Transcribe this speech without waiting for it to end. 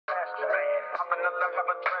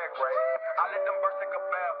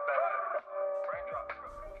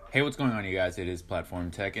Hey, what's going on, you guys? It is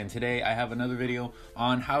Platform Tech, and today I have another video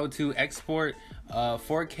on how to export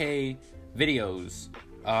 4K videos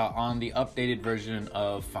on the updated version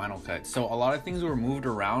of Final Cut. So a lot of things were moved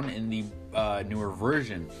around in the newer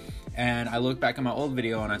version, and I looked back at my old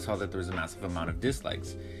video and I saw that there was a massive amount of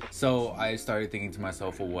dislikes. So I started thinking to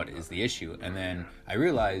myself, well, what is the issue? And then I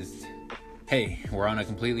realized, hey, we're on a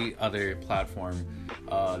completely other platform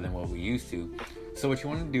than what we used to. So what you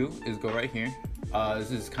want to do is go right here.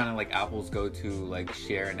 This is kind of like Apple's go-to like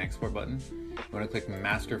share and export button. You want to click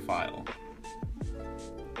Master File,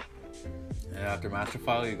 and after Master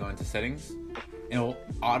File, you go into Settings, and it will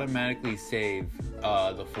automatically save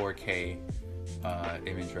the 4K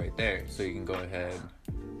image right there. So you can go ahead,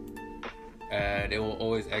 and it will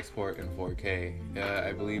always export in 4K.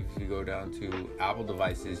 I believe if you go down to Apple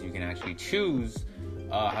devices, you can actually choose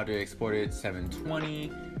how to export it: 720,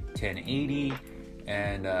 1080.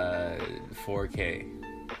 And 4K.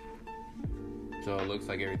 So it looks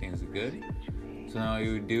like everything's good. So now all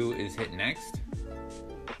you would do is hit next,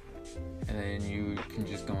 and then you can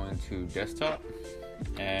just go into desktop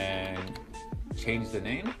and change the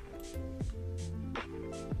name,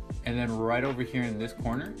 and then right over here in this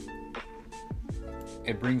corner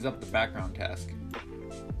it brings up the background task.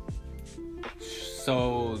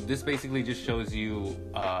 So this basically just shows you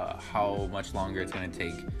how much longer it's going to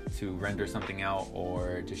take to render something out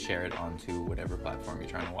or to share it onto whatever platform you're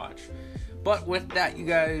trying to watch. But with that, you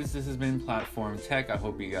guys, this has been Platform Tech. I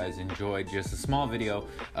hope you guys enjoyed just a small video,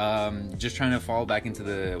 just trying to fall back into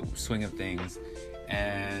the swing of things.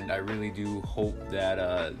 And I really do hope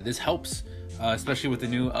that this helps, especially with the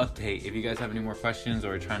new update. If you guys have any more questions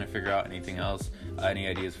or trying to figure out anything else, any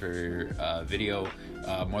ideas for video,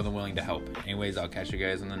 more than willing to help. Anyways, I'll catch you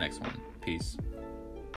guys on the next one. Peace.